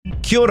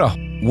Kia ora.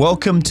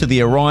 Welcome to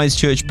the Arise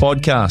Church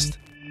podcast.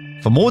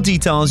 For more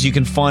details, you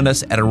can find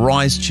us at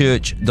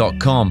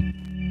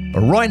arisechurch.com.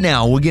 But right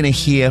now, we're going to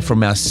hear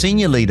from our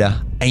senior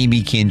leader,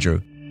 Amy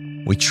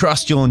Kendrew. We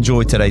trust you'll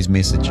enjoy today's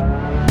message.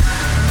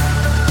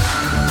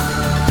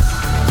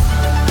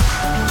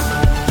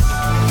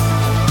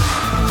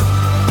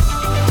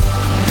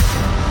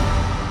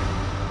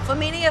 For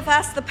many of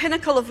us, the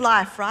pinnacle of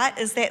life, right,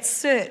 is that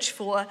search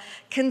for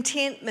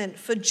contentment,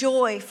 for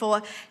joy,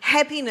 for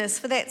happiness,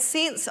 for that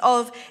sense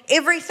of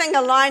everything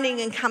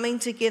aligning and coming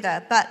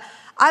together. But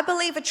I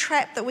believe a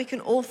trap that we can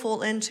all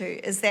fall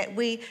into is that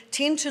we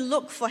tend to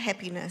look for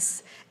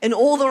happiness in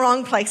all the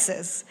wrong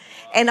places.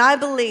 And I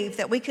believe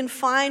that we can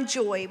find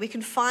joy, we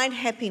can find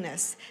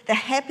happiness. The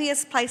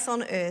happiest place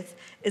on earth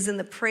is in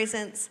the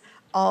presence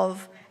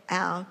of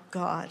our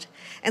God.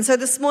 And so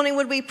this morning,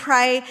 would we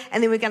pray,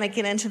 and then we're going to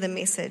get into the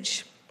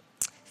message.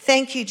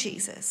 Thank you,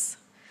 Jesus.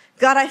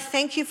 God, I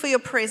thank you for your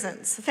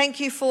presence.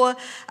 Thank you for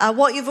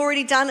what you've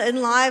already done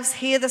in lives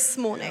here this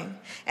morning.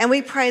 And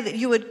we pray that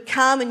you would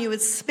come and you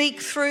would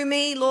speak through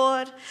me,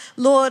 Lord.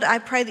 Lord, I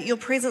pray that your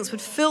presence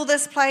would fill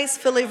this place,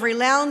 fill every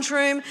lounge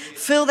room,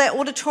 fill that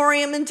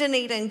auditorium in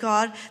Dunedin,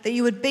 God, that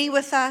you would be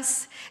with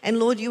us. And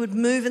Lord, you would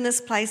move in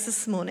this place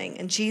this morning.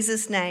 In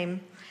Jesus'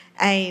 name,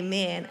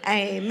 amen.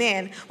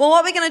 Amen. Well,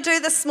 what we're going to do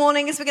this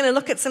morning is we're going to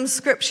look at some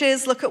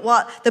scriptures, look at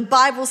what the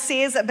Bible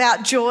says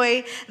about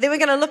joy. Then we're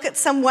going to look at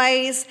some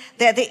ways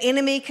that the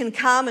enemy can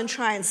come and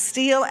try and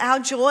steal our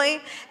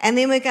joy. And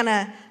then we're going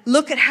to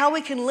look at how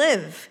we can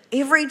live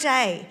every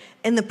day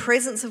in the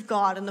presence of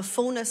God and the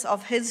fullness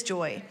of his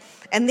joy.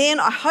 And then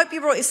I hope you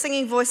brought your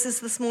singing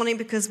voices this morning,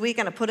 because we're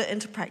going to put it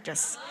into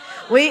practice.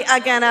 We are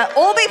going to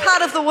all be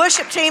part of the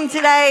worship team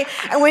today,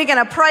 and we're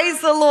going to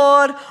praise the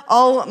Lord,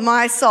 oh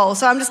my soul.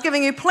 So I'm just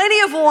giving you plenty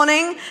of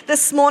warning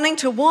this morning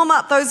to warm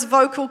up those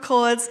vocal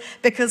cords,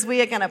 because we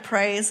are going to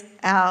praise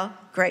our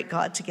great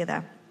God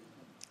together.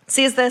 It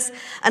says this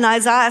in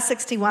Isaiah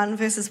 61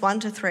 verses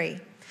 1 to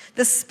 3.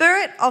 The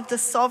Spirit of the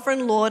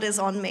Sovereign Lord is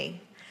on me,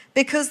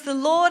 because the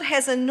Lord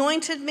has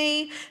anointed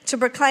me to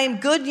proclaim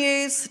good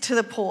news to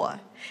the poor.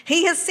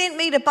 He has sent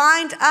me to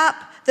bind up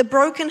the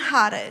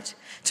brokenhearted,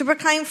 to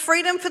proclaim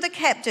freedom for the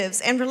captives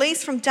and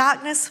release from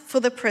darkness for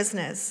the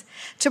prisoners,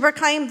 to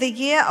proclaim the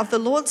year of the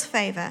Lord's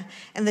favor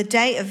and the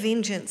day of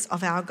vengeance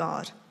of our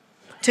God,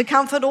 to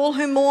comfort all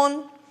who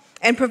mourn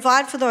and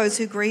provide for those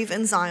who grieve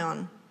in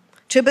Zion,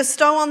 to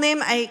bestow on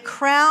them a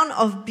crown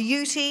of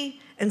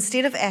beauty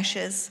instead of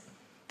ashes,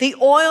 the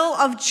oil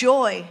of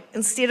joy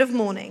instead of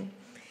mourning,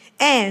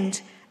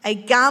 and a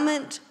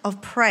garment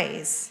of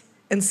praise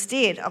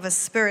instead of a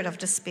spirit of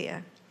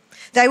despair.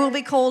 They will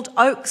be called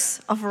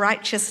oaks of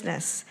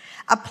righteousness,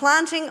 a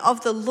planting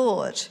of the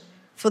Lord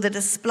for the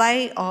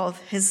display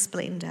of his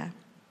splendor.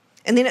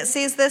 And then it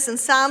says this in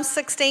Psalm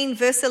 16,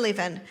 verse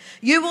 11,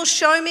 you will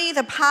show me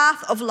the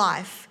path of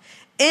life.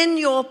 In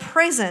your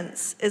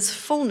presence is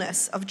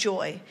fullness of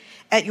joy.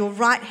 At your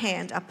right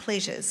hand are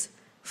pleasures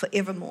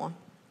forevermore.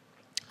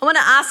 I want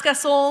to ask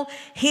us all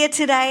here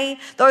today,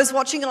 those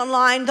watching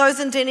online, those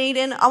in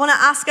Dunedin, I want to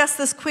ask us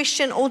this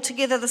question all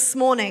together this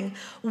morning.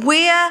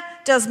 Where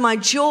does my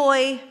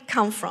joy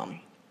come from?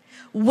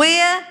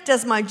 Where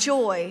does my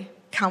joy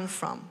come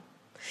from?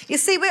 You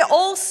see, we're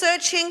all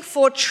searching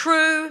for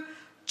true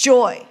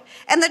joy.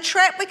 And the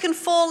trap we can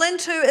fall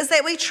into is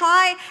that we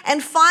try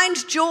and find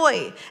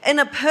joy in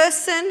a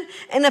person,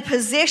 in a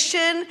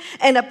possession,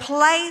 in a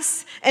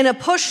place, in a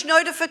push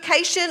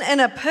notification, in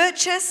a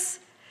purchase.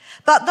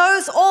 But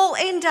those all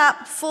end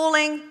up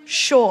falling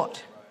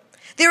short.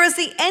 There is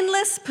the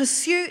endless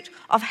pursuit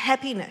of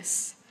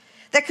happiness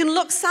that can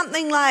look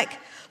something like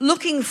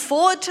looking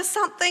forward to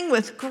something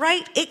with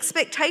great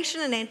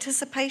expectation and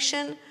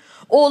anticipation,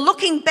 or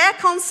looking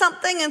back on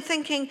something and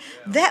thinking,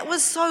 that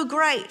was so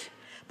great,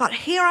 but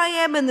here I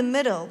am in the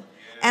middle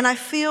and I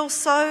feel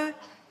so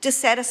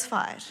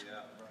dissatisfied.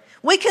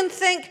 We can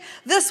think,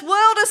 this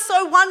world is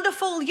so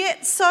wonderful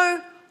yet so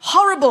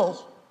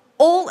horrible,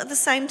 all at the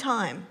same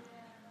time.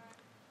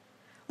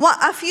 Well,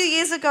 a few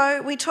years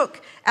ago, we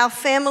took our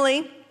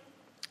family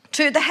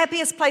to the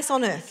happiest place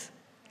on earth,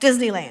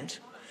 Disneyland.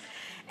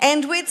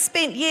 And we'd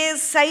spent years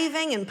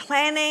saving and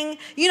planning.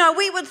 You know,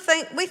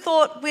 we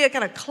thought we were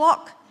going to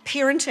clock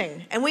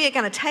parenting, and we are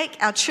going to take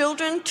our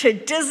children to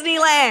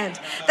Disneyland,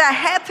 the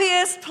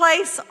happiest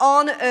place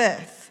on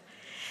earth.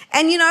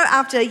 And you know,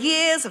 after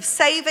years of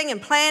saving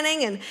and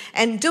planning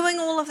and doing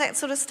all of that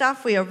sort of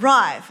stuff, we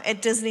arrive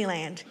at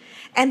Disneyland.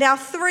 And our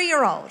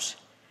 3-year-old,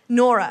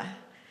 Nora,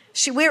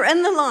 we're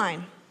in the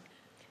line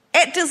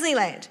at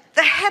Disneyland,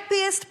 the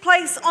happiest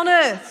place on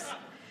earth.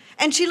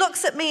 And she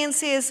looks at me and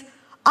says,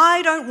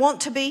 I don't want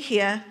to be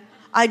here.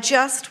 I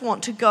just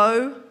want to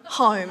go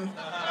home.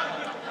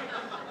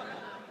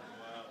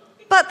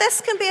 But this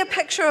can be a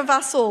picture of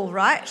us all,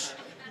 right?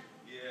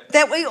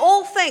 That we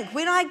all think,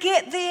 when I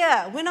get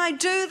there, when I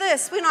do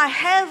this, when I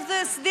have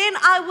this, then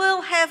I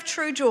will have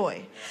true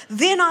joy.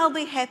 Then I'll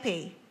be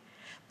happy.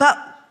 But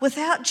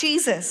without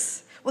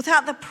Jesus,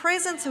 without the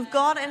presence of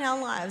God in our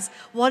lives,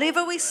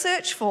 whatever we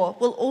search for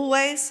will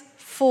always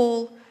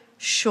fall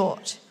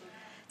short.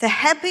 The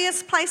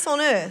happiest place on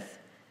earth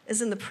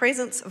is in the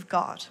presence of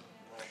God.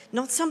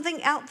 Not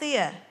something out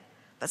there,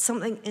 but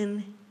something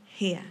in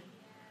here.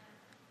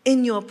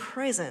 In your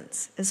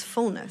presence is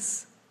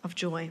fullness of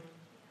joy.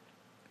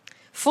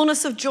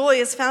 Fullness of joy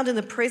is found in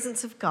the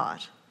presence of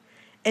God,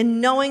 in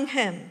knowing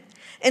Him,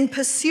 in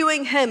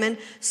pursuing Him, in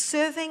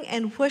serving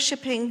and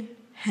worshiping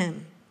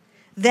Him.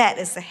 That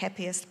is the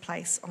happiest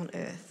place on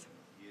earth.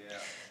 Yeah.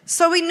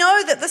 So we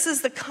know that this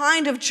is the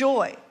kind of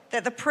joy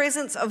that the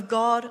presence of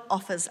God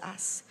offers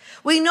us.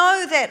 We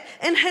know that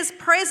in His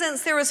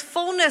presence there is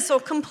fullness or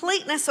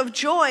completeness of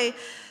joy.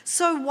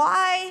 So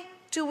why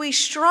do we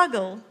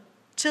struggle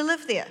to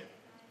live there?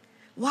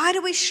 Why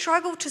do we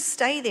struggle to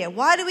stay there?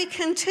 Why do we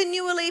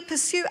continually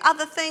pursue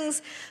other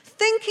things,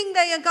 thinking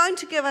they are going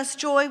to give us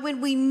joy when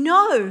we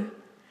know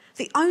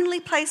the only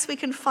place we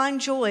can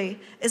find joy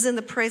is in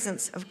the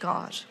presence of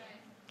God?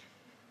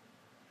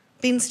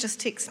 Ben's just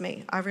texted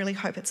me. I really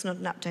hope it's not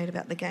an update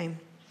about the game.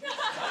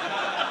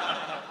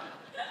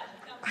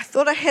 I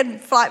thought I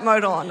had flight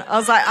mode on. I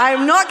was like,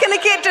 I'm not going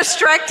to get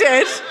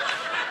distracted.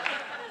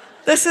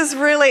 This is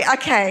really,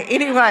 okay,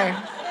 anyway.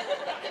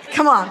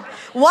 Come on.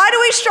 Why do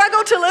we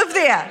struggle to live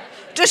there?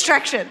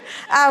 Distraction.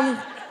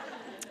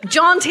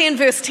 John 10,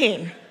 verse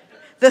 10.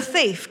 The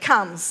thief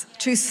comes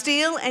to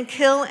steal and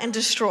kill and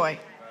destroy.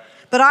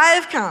 But I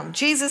have come,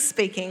 Jesus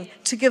speaking,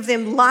 to give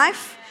them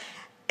life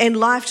and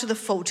life to the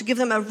full, to give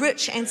them a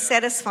rich and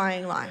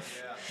satisfying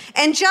life.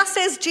 And just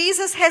as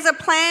Jesus has a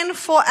plan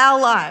for our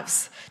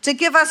lives, to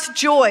give us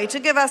joy, to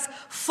give us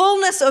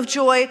fullness of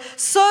joy,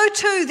 so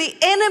too the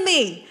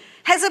enemy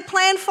has a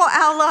plan for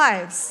our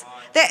lives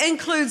that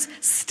includes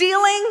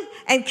stealing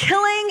and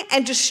killing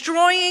and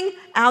destroying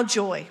our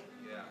joy.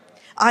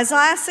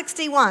 Isaiah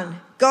 61,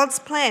 God's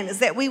plan is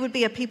that we would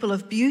be a people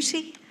of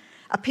beauty,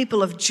 a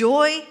people of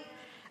joy,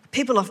 a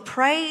people of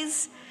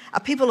praise, a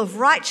people of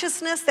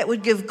righteousness that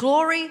would give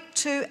glory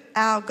to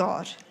our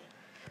God.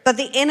 But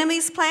the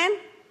enemy's plan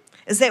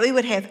is that we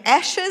would have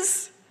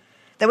ashes,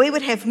 that we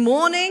would have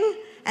mourning,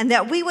 and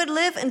that we would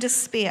live in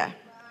despair.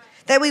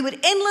 That we would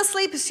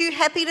endlessly pursue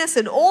happiness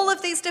in all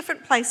of these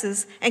different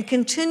places and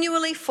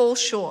continually fall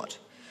short.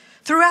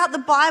 Throughout the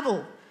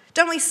Bible,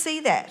 don't we see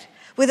that?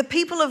 Where the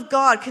people of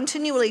God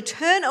continually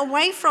turn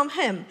away from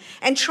Him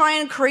and try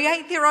and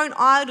create their own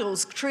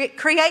idols,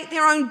 create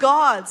their own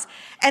gods.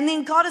 And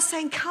then God is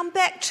saying, come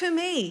back to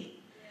me.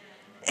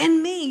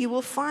 In me you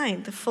will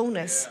find the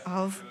fullness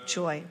of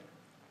joy.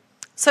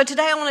 So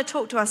today I want to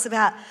talk to us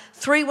about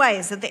 3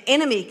 ways that the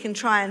enemy can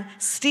try and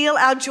steal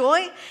our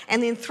joy,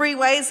 and then 3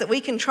 ways that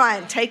we can try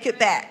and take it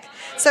back.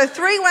 So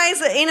 3 ways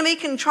the enemy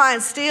can try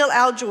and steal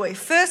our joy.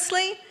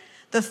 Firstly,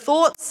 the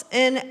thoughts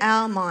in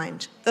our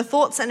mind. The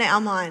thoughts in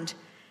our mind.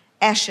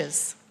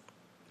 Ashes.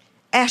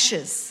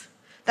 Ashes.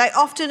 They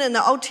often in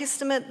the Old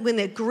Testament, when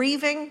they're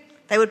grieving,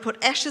 they would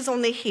put ashes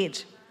on their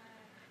head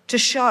to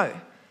show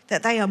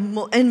that they are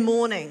in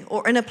mourning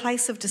or in a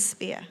place of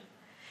despair.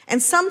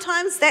 And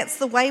sometimes that's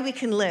the way we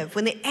can live,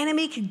 when the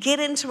enemy can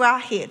get into our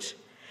head.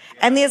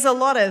 And there's a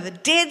lot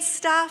of dead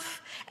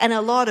stuff and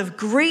a lot of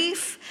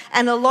grief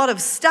and a lot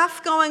of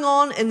stuff going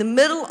on in the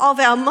middle of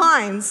our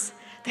minds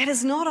that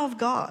is not of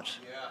God.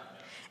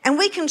 And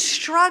we can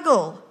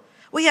struggle.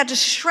 We are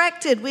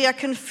distracted. We are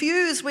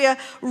confused. We are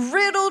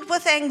riddled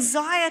with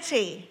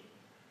anxiety.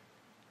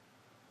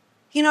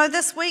 You know,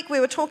 this week we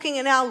were talking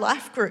in our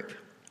life group.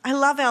 I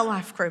love our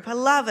life group. I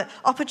love it.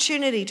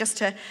 Opportunity just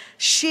to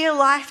share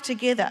life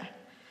together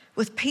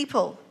with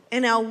people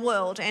in our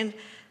world. And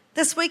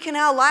this week in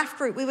our life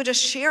group, we were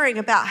just sharing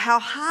about how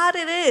hard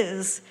it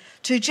is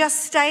to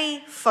just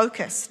stay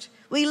focused.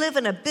 We live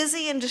in a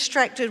busy and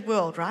distracted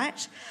world,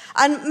 right?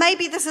 And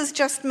maybe this is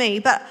just me,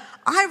 but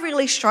I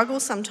really struggle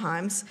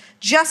sometimes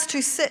just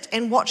to sit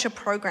and watch a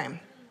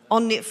program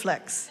on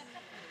Netflix.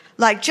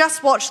 Like,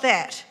 just watch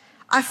that.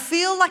 I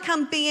feel like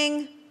I'm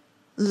being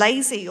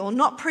lazy or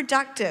not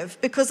productive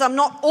because I'm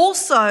not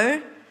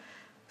also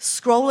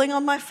scrolling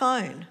on my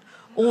phone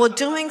or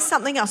doing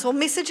something else or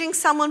messaging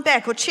someone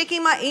back or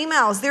checking my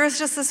emails. There is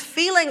just this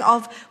feeling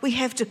of we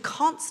have to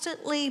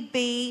constantly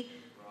be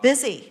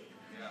busy.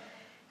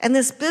 And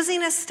this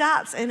busyness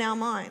starts in our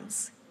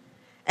minds.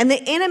 And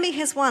the enemy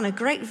has won a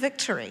great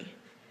victory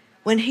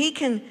when he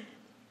can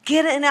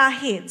get in our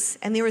heads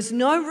and there is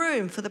no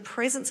room for the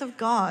presence of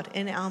God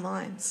in our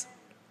minds.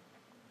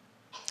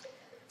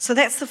 So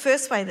that's the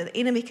first way that the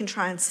enemy can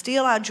try and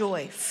steal our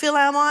joy. Fill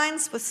our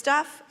minds with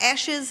stuff,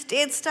 ashes,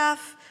 dead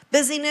stuff,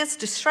 busyness,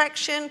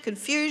 distraction,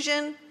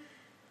 confusion,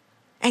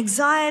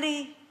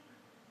 anxiety.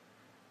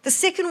 The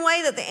second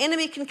way that the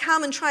enemy can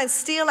come and try and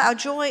steal our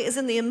joy is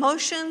in the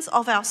emotions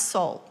of our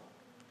soul.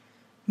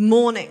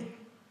 Mourning.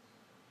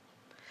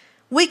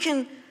 We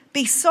can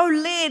be so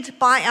led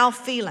by our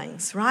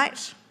feelings,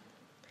 right?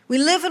 We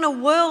live in a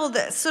world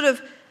that sort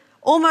of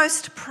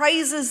almost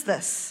praises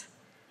this.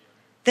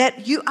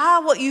 That you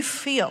are what you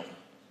feel,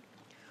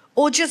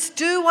 or just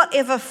do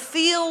whatever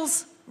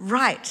feels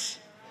right.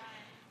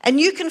 And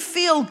you can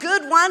feel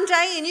good one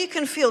day and you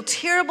can feel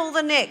terrible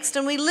the next.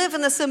 And we live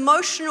in this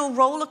emotional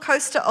roller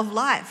coaster of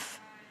life.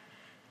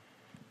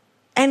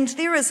 And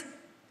there is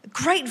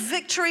great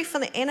victory for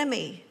the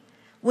enemy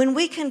when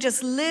we can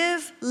just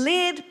live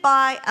led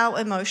by our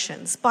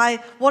emotions, by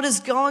what is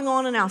going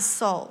on in our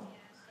soul.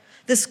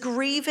 This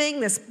grieving,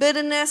 this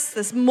bitterness,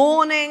 this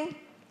mourning,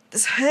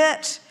 this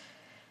hurt.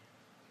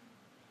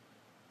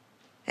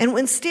 And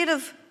instead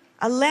of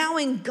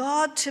allowing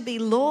God to be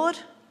Lord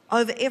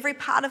over every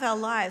part of our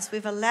lives,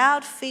 we've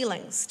allowed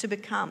feelings to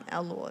become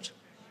our Lord.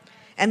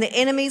 And the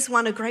enemy's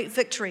won a great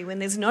victory when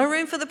there's no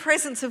room for the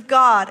presence of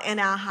God in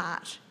our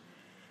heart.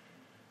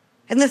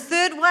 And the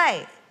third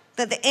way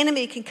that the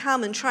enemy can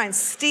come and try and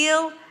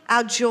steal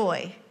our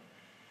joy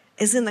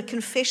is in the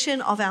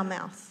confession of our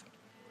mouth,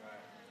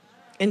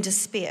 in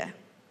despair.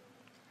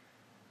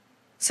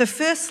 So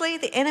firstly,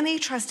 the enemy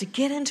tries to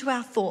get into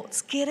our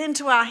thoughts, get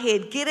into our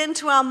head, get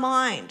into our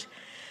mind,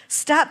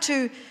 start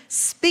to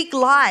speak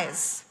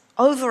lies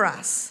over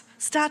us,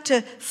 start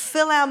to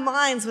fill our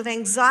minds with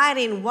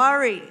anxiety and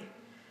worry.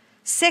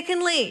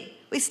 Secondly,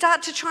 we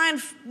start to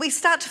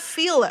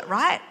feel it,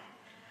 right?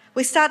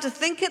 We start to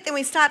think it, then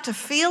we start to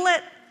feel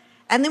it,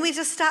 and then we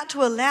just start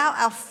to allow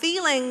our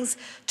feelings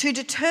to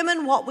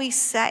determine what we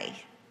say,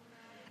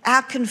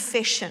 our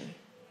confession.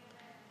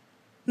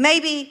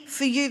 Maybe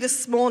for you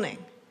this morning,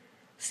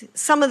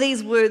 some of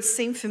these words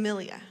seem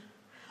familiar.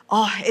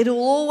 Oh, it'll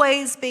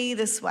always be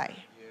this way.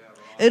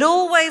 It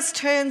always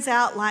turns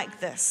out like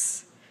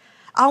this.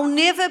 I'll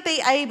never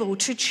be able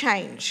to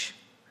change.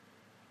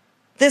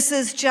 This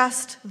is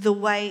just the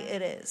way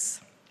it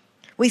is.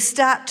 We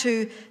start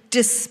to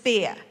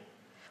despair.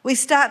 We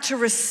start to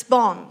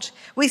respond.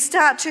 We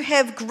start to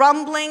have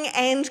grumbling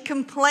and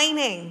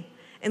complaining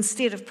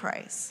instead of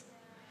praise.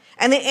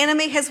 And the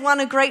enemy has won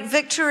a great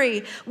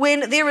victory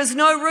when there is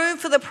no room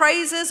for the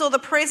praises or the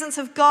presence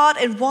of God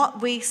in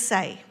what we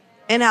say,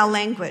 in our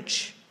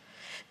language.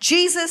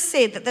 Jesus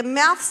said that the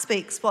mouth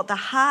speaks what the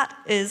heart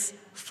is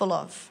full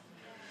of.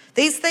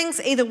 These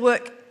things either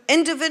work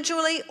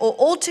individually or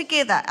all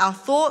together, our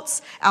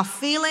thoughts, our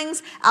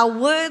feelings, our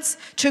words,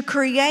 to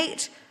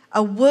create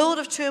a world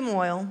of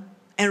turmoil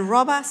and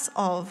rob us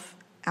of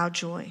our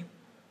joy,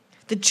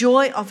 the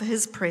joy of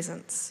His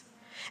presence.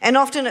 And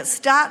often it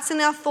starts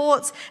in our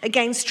thoughts, it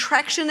gains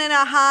traction in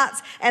our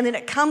hearts, and then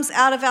it comes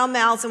out of our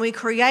mouths, and we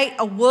create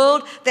a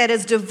world that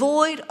is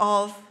devoid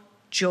of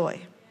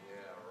joy.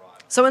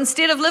 So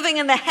instead of living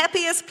in the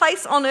happiest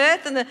place on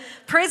earth, in the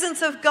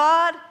presence of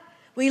God,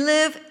 we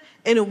live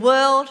in a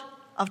world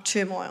of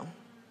turmoil.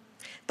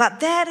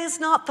 But that is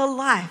not the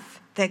life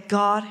that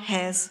God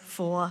has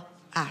for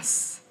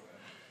us.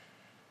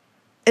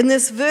 In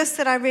this verse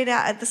that I read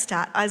out at the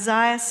start,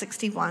 Isaiah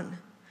 61,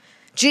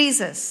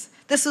 Jesus,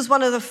 this was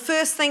one of the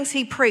first things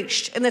He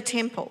preached in the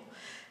temple.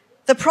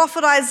 The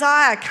prophet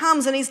Isaiah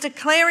comes and he's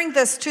declaring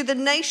this to the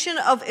nation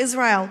of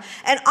Israel.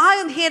 And I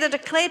am here to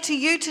declare to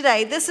you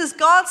today, this is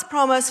God's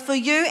promise for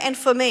you and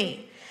for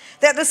me,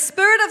 that the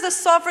Spirit of the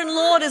Sovereign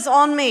Lord is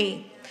on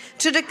me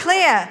to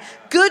declare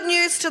good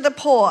news to the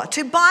poor,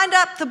 to bind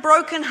up the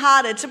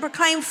brokenhearted, to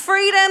proclaim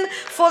freedom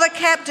for the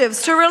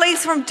captives, to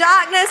release from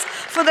darkness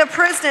for the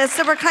prisoners,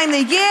 to proclaim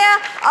the year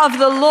of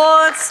the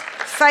Lord's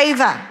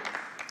favor,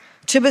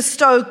 to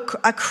bestow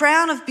a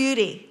crown of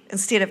beauty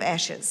instead of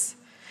ashes,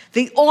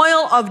 the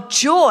oil of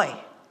joy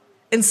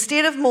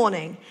instead of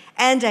mourning,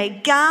 and a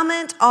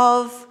garment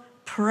of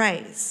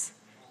praise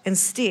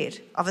instead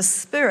of a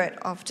spirit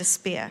of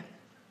despair.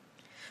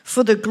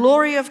 For the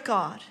glory of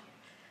God,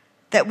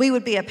 that we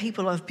would be a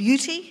people of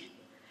beauty,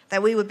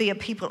 that we would be a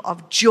people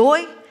of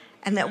joy,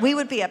 and that we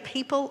would be a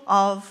people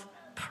of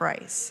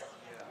praise.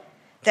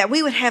 That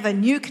we would have a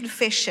new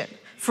confession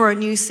for a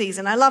new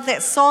season. I love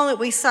that song that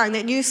we sang,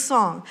 that new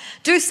song.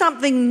 Do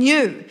something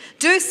new.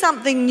 Do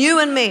something new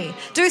in me.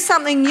 Do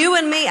something new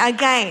in me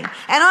again.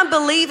 And I'm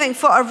believing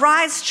for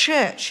Arise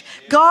Church.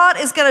 God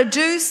is going to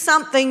do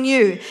something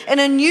new in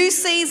a new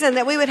season,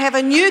 that we would have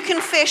a new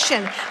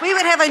confession. We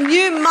would have a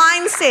new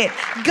mindset.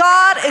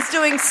 God is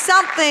doing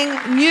something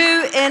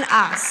new in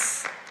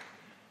us.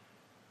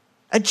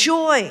 A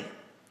joy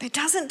that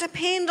doesn't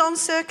depend on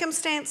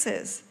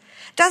circumstances.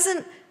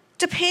 Doesn't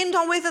depend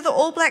on whether the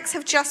All Blacks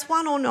have just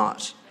won or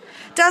not.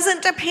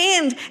 Doesn't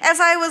depend, as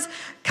I was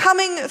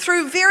coming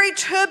through very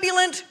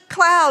turbulent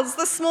clouds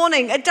this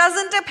morning, it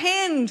doesn't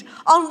depend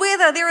on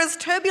whether there is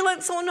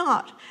turbulence or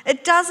not.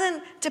 It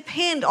doesn't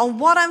depend on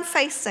what I'm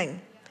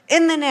facing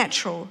in the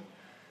natural,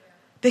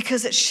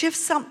 because it shifts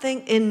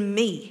something in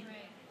me.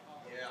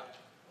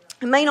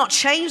 It may not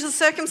change the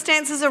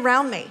circumstances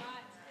around me.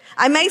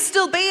 I may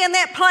still be in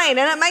that plane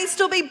and it may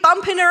still be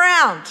bumping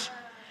around,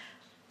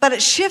 but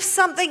it shifts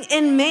something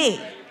in me.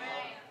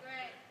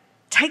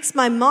 Takes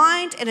my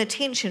mind and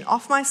attention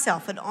off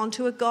myself and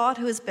onto a God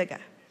who is bigger.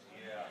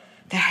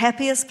 The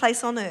happiest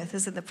place on earth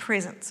is in the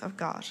presence of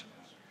God.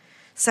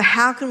 So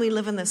how can we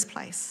live in this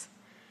place?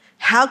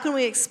 How can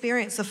we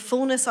experience the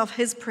fullness of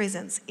His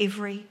presence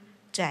every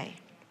day?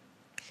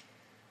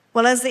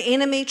 Well, as the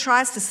enemy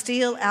tries to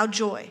steal our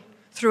joy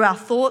through our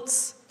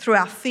thoughts, through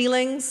our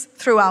feelings,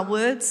 through our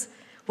words,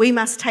 we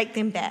must take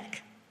them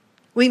back.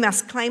 We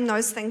must claim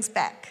those things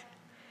back.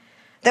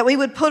 That we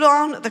would put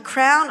on the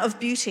crown of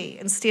beauty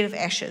instead of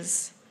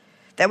ashes.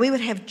 That we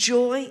would have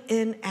joy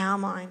in our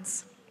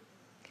minds.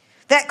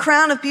 That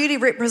crown of beauty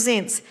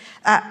represents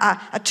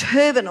a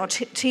turban or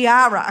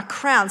tiara, a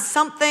crown,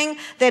 something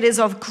that is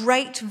of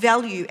great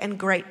value and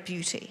great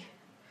beauty.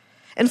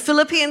 In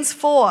Philippians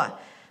 4,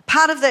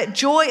 part of that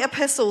joy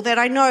epistle that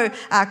I know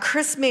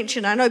Chris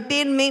mentioned, I know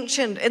Ben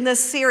mentioned in this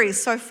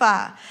series so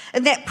far,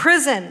 in that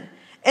prison,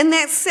 in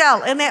that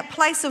cell, in that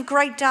place of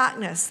great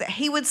darkness, that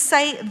he would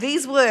say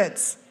these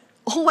words,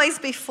 always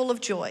be full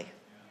of joy.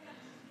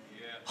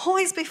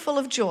 Always be full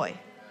of joy.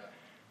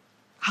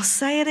 I'll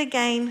say it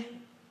again,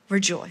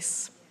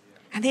 rejoice.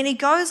 And then he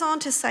goes on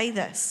to say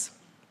this.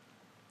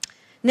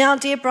 Now,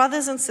 dear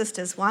brothers and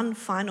sisters, one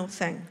final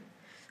thing.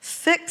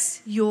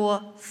 Fix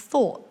your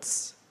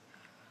thoughts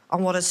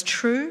on what is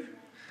true,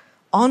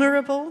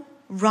 honorable,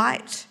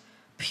 right,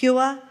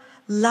 pure,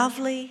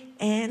 lovely,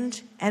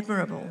 and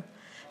admirable.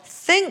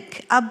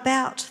 Think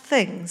about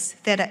things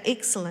that are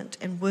excellent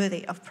and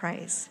worthy of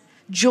praise.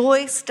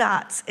 Joy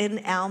starts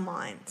in our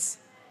minds.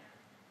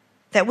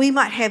 That we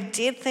might have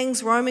dead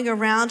things roaming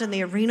around in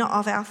the arena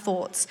of our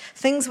thoughts,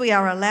 things we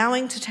are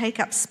allowing to take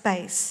up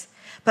space.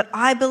 But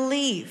I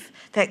believe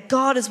that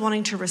God is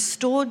wanting to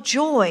restore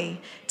joy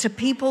to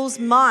people's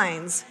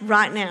minds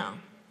right now.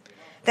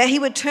 That he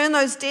would turn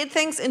those dead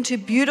things into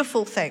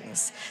beautiful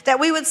things. That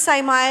we would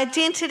say, my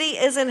identity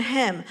is in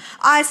him.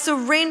 I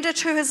surrender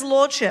to his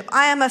lordship.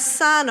 I am a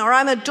son or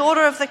I'm a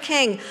daughter of the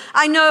king.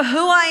 I know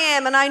who I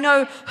am and I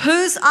know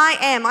whose I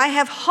am. I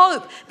have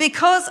hope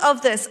because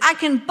of this. I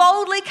can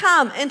boldly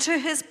come into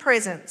his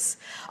presence.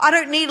 I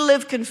don't need to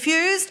live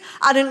confused.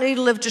 I don't need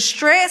to live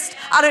distressed.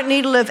 I don't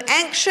need to live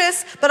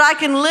anxious, but I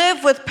can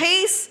live with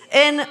peace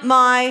in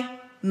my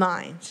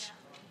mind.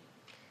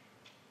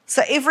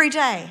 So every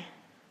day,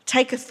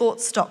 take a thought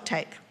stock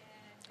take.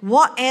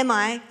 What am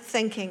I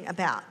thinking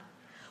about?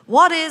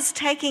 What is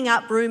taking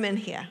up room in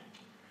here?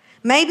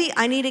 Maybe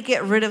I need to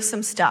get rid of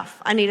some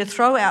stuff. I need to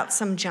throw out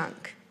some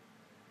junk.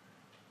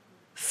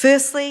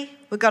 Firstly,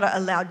 we've got to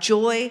allow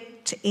joy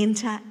to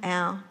enter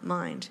our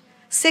mind.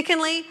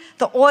 Secondly,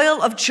 the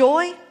oil of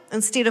joy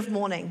instead of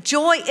mourning.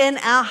 Joy in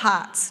our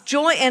hearts,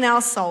 joy in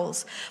our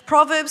souls.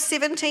 Proverbs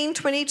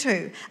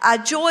 17:22, a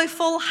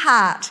joyful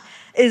heart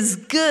is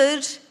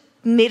good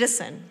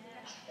medicine.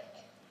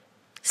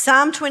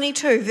 Psalm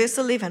 22, verse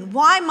 11,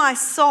 why, my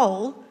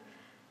soul,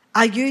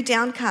 are you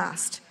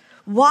downcast?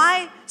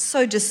 Why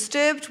so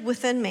disturbed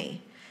within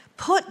me?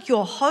 Put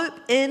your hope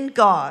in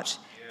God,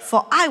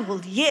 for I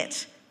will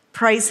yet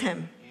praise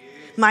him,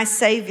 my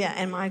Savior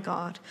and my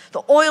God.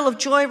 The oil of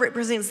joy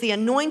represents the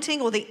anointing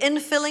or the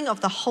infilling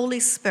of the Holy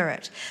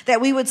Spirit,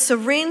 that we would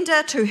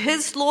surrender to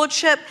his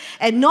lordship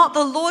and not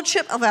the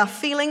lordship of our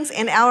feelings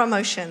and our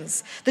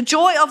emotions. The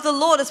joy of the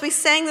Lord, as we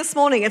sang this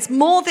morning, it's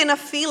more than a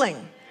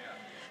feeling.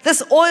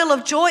 This oil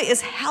of joy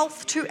is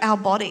health to our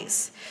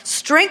bodies,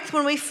 strength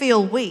when we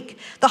feel weak.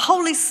 The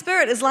Holy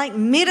Spirit is like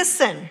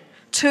medicine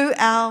to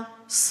our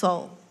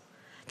soul.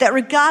 That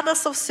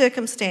regardless of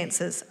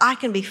circumstances, I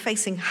can be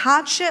facing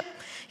hardship,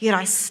 yet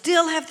I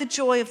still have the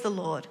joy of the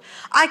Lord.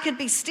 I could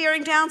be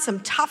staring down some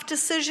tough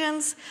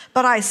decisions,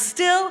 but I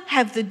still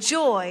have the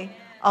joy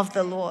of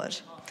the Lord.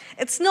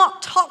 It's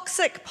not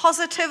toxic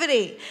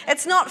positivity.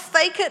 It's not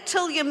fake it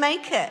till you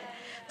make it.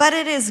 But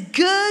it is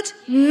good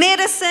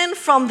medicine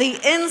from the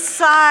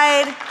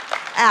inside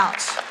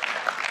out.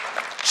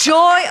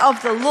 Joy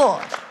of the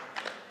Lord.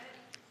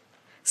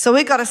 So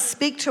we've got to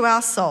speak to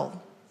our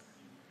soul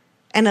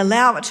and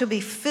allow it to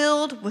be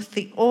filled with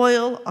the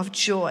oil of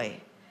joy.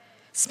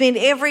 Spend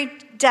every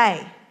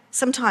day,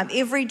 sometime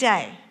every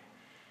day,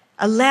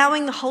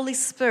 allowing the Holy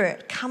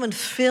Spirit, come and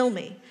fill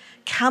me.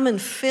 Come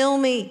and fill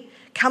me.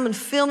 Come and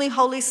fill me,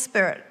 Holy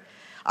Spirit.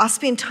 I'll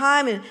spend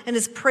time in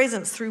his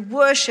presence through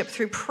worship,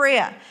 through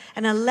prayer,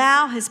 and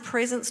allow his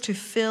presence to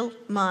fill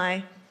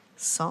my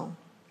soul.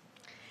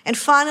 And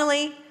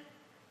finally,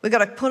 we've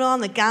got to put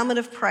on the garment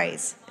of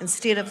praise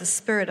instead of the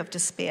spirit of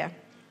despair.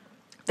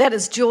 That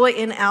is joy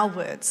in our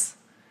words.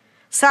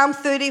 Psalm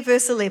 30,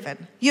 verse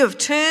 11. You have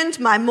turned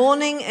my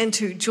mourning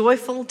into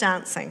joyful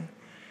dancing.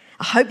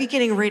 I hope you're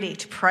getting ready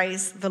to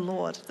praise the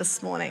Lord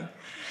this morning.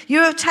 You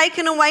have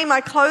taken away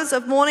my clothes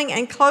of mourning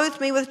and clothed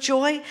me with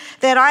joy,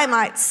 that I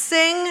might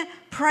sing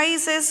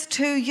praises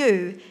to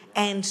you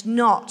and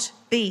not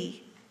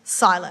be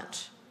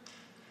silent.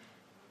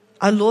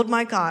 O Lord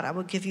my God, I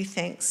will give you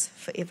thanks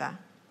forever.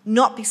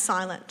 Not be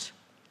silent.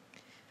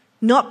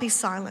 Not be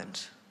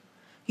silent.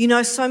 You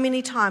know, so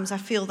many times I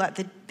feel that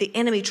the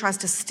enemy tries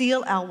to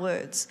steal our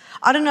words.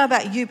 I don't know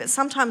about you, but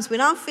sometimes when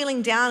I'm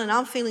feeling down and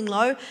I'm feeling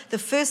low, the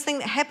first thing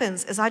that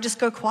happens is I just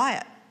go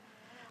quiet.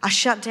 I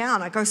shut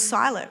down, I go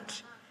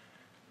silent.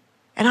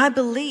 And I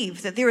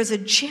believe that there is a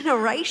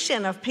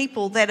generation of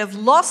people that have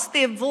lost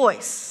their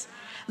voice,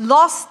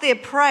 lost their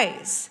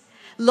praise,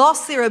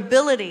 lost their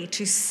ability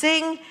to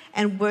sing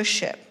and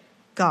worship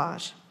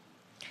God.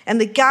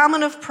 And the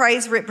garment of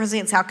praise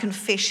represents our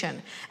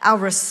confession, our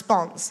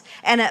response.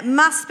 And it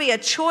must be a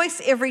choice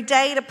every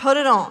day to put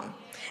it on.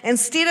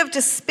 Instead of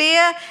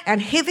despair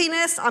and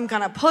heaviness, I'm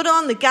going to put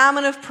on the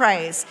garment of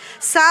praise.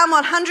 Psalm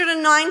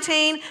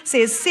 119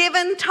 says,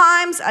 7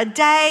 times a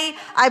day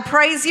I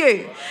praise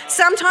you.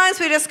 Sometimes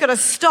we just got to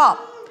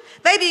stop.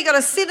 Maybe you got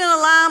to set an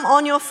alarm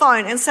on your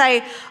phone and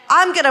say,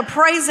 I'm going to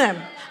praise him.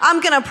 I'm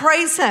going to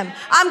praise him.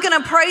 I'm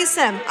going to praise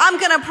him. I'm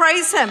going to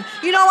praise him.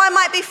 You know, I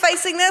might be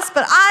facing this,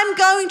 but I'm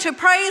going to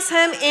praise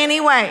him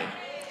anyway.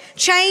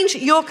 Change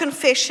your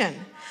confession.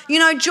 You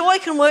know, joy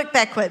can work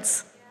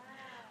backwards.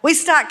 We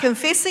start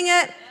confessing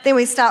it, then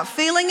we start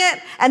feeling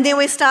it, and then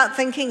we start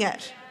thinking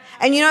it.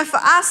 And you know, for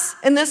us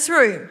in this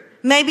room,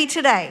 maybe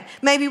today,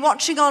 maybe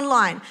watching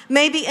online,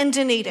 maybe in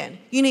Dunedin,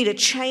 you need to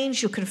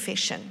change your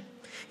confession.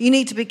 You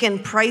need to begin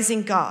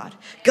praising God.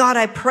 God,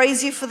 I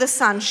praise you for the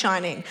sun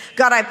shining.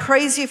 God, I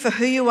praise you for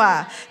who you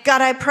are.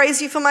 God, I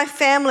praise you for my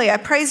family. I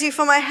praise you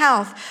for my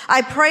health.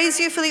 I praise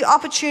you for the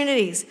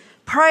opportunities.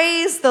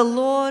 Praise the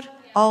Lord,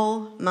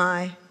 oh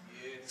my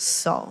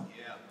soul.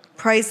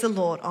 Praise the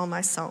Lord, oh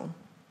my soul.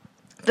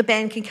 The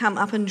band can come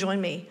up and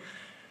join me.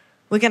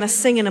 We're going to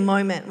sing in a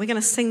moment. We're going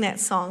to sing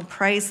that song,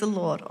 Praise the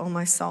Lord, oh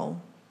my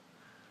soul.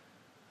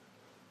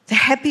 The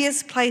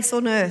happiest place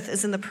on earth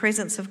is in the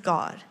presence of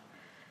God.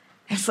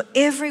 And for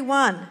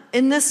everyone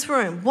in this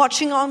room,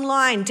 watching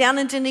online, down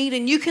in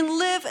Dunedin, you can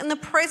live in the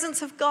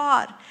presence of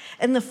God,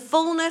 in the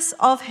fullness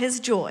of his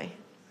joy.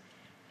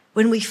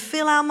 When we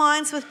fill our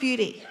minds with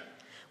beauty,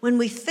 when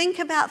we think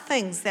about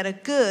things that are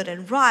good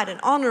and right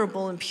and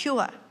honorable and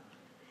pure,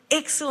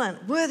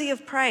 excellent, worthy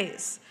of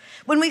praise,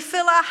 when we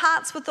fill our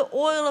hearts with the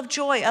oil of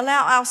joy,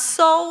 allow our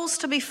souls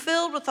to be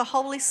filled with the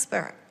Holy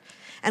Spirit,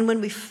 and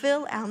when we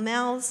fill our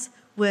mouths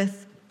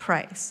with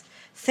praise,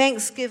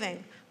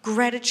 thanksgiving,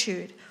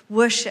 gratitude,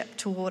 worship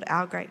toward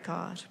our great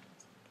God.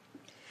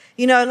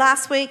 You know,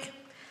 last week,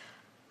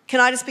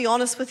 can I just be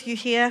honest with you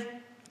here?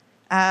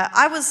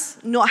 I was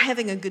not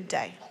having a good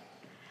day.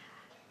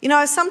 You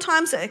know,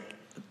 sometimes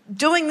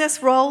doing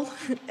this role,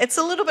 it's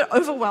a little bit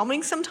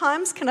overwhelming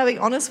sometimes, can I be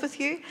honest with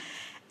you?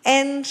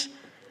 And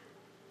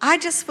I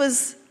just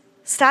was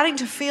starting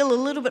to feel a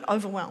little bit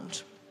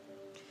overwhelmed.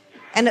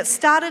 And it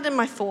started in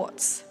my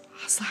thoughts.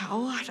 I was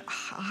like,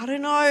 I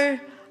don't know. I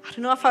don't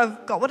know if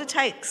I've got what it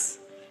takes.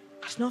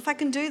 I don't know if I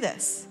can do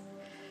this.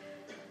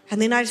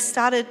 And then I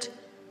started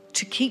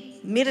to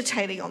keep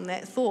meditating on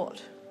that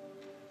thought.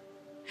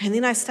 And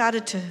then I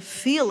started to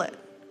feel it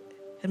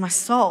in my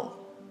soul.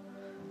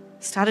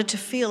 Started to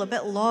feel a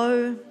bit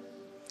low,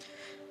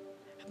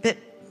 a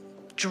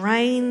bit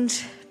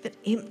drained, a bit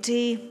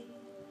empty.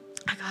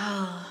 Like,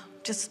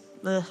 just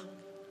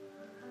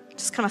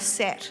kind of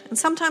sat. And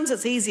sometimes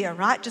it's easier,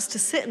 right? Just to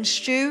sit and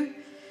stew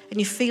in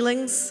your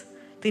feelings,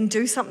 then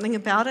do something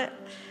about it.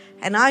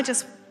 And I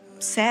just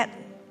sat,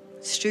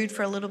 stewed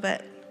for a little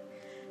bit.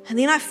 And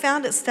then I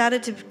found it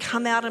started to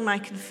come out in my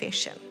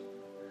confession.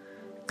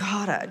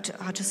 God,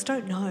 I just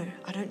don't know.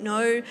 I don't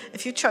know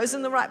if you've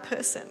chosen the right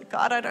person.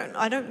 God,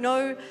 I don't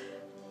know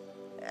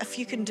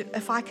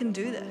if I can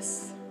do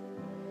this.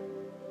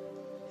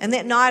 And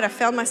that night I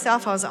found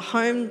myself, I was at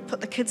home,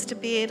 put the kids to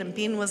bed, and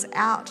Ben was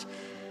out.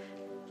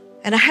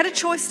 And I had a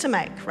choice to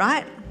make,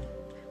 right?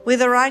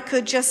 Whether I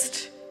could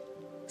just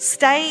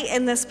stay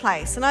in this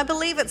place. And I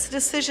believe it's a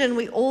decision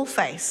we all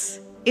face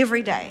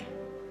every day.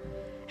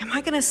 Am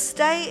I going to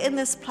stay in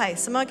this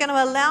place? Am I going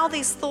to allow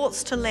these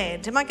thoughts to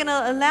land? Am I going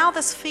to allow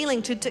this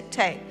feeling to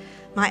dictate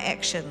my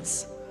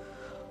actions?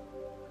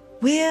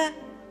 Where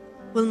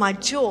will my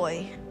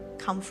joy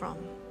come from?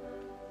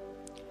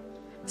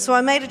 So I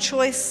made a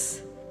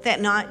choice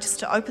that night just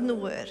to open the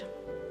Word.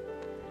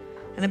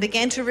 And I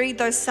began to read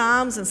those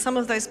Psalms and some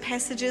of those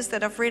passages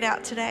that I've read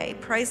out today.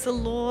 Praise the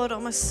Lord,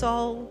 oh my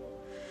soul.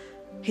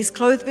 He's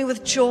clothed me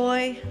with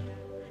joy,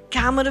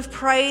 garment of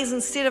praise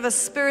instead of a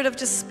spirit of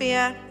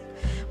despair.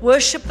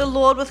 Worship the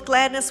Lord with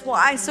gladness.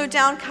 Why so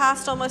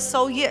downcast, O my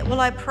soul? Yet will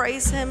I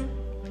praise him.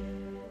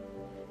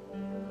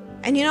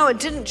 And you know, it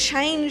didn't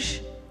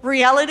change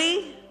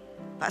reality,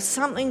 but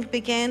something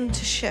began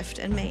to shift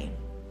in me.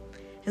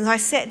 And I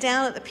sat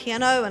down at the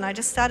piano and I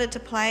just started to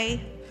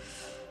play.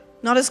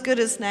 Not as good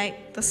as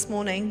Nate this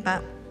morning,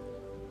 but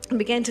I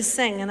began to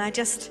sing, and I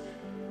just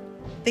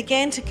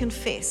began to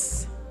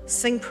confess,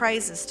 sing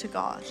praises to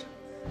God.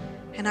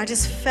 And I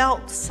just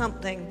felt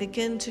something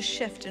begin to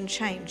shift and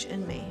change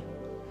in me.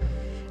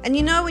 And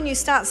you know, when you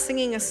start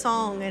singing a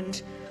song,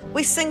 and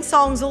we sing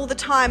songs all the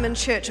time in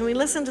church and we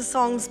listen to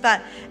songs,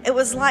 but it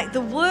was like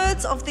the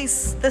words of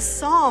this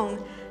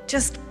song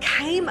just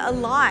came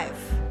alive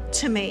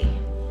to me.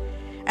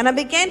 And I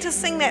began to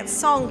sing that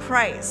song,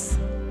 Praise.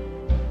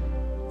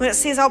 When it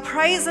says, I'll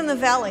praise in the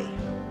valley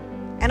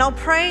and I'll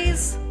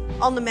praise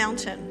on the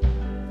mountain.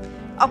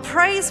 I'll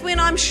praise when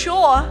I'm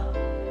sure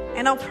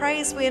and I'll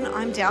praise when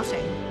I'm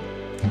doubting.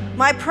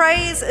 My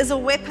praise is a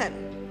weapon.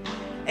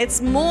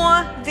 It's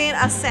more than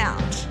a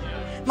sound.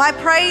 My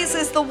praise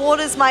is the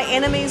waters my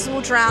enemies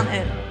will drown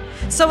in.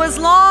 So as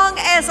long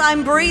as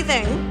I'm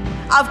breathing,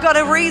 I've got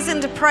a reason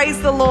to praise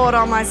the Lord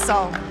on my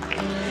soul.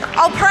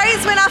 I'll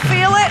praise when I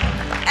feel it,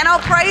 and I'll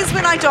praise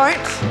when I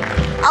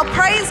don't. I'll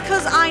praise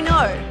because I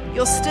know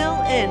you're still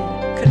in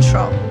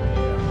control.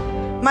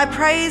 My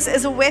praise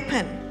is a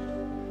weapon.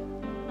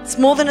 It's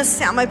more than a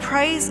sound. My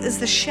praise is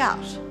the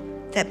shout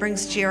that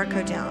brings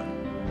Jericho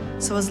down.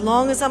 So as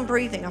long as I'm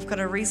breathing, I've got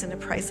a reason to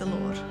praise the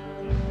Lord.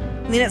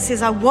 And then it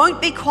says, I won't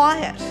be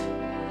quiet.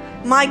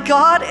 My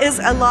God is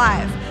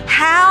alive.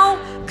 How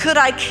could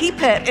I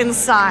keep it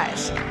inside?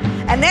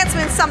 And that's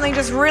when something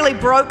just really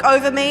broke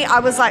over me. I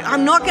was like,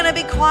 I'm not going to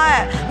be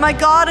quiet. My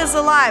God is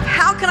alive.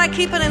 How can I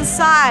keep it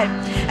inside?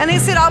 And he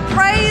said, I'll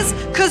praise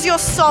because you're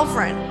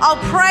sovereign.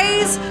 I'll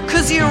praise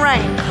because you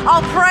reign.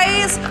 I'll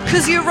praise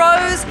because you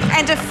rose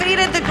and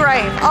defeated the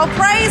grave. I'll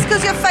praise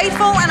because you're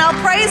faithful, and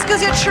I'll praise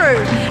because you're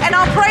true. And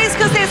I'll praise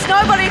because there's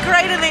nobody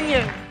greater than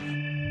you.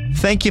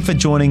 Thank you for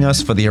joining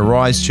us for the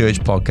Arise Church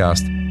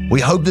podcast. We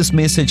hope this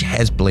message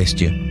has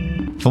blessed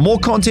you. For more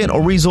content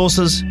or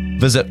resources,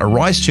 visit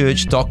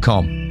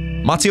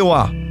arisechurch.com. Mate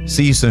o.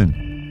 See you soon.